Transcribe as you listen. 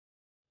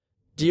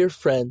Dear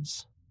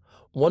friends,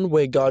 one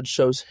way God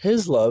shows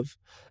his love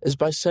is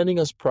by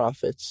sending us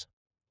prophets.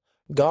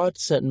 God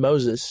sent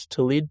Moses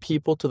to lead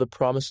people to the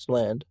promised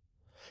land.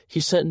 He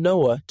sent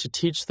Noah to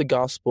teach the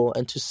gospel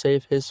and to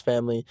save his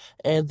family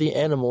and the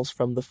animals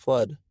from the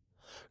flood.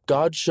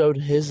 God showed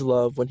his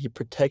love when he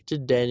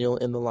protected Daniel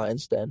in the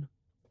lion's den.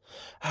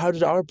 How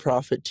did our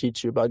prophet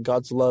teach you about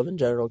God's love in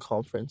General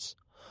Conference?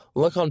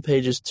 Look on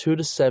pages 2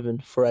 to 7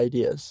 for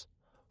ideas.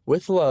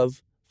 With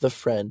love, the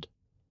friend.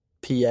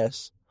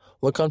 P.S.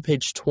 Look on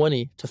page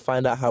 20 to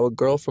find out how a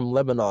girl from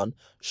Lebanon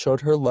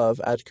showed her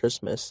love at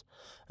Christmas.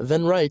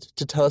 Then write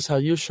to tell us how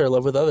you share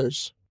love with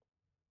others.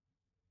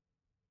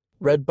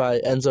 Read by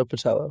Enzo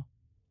Patello.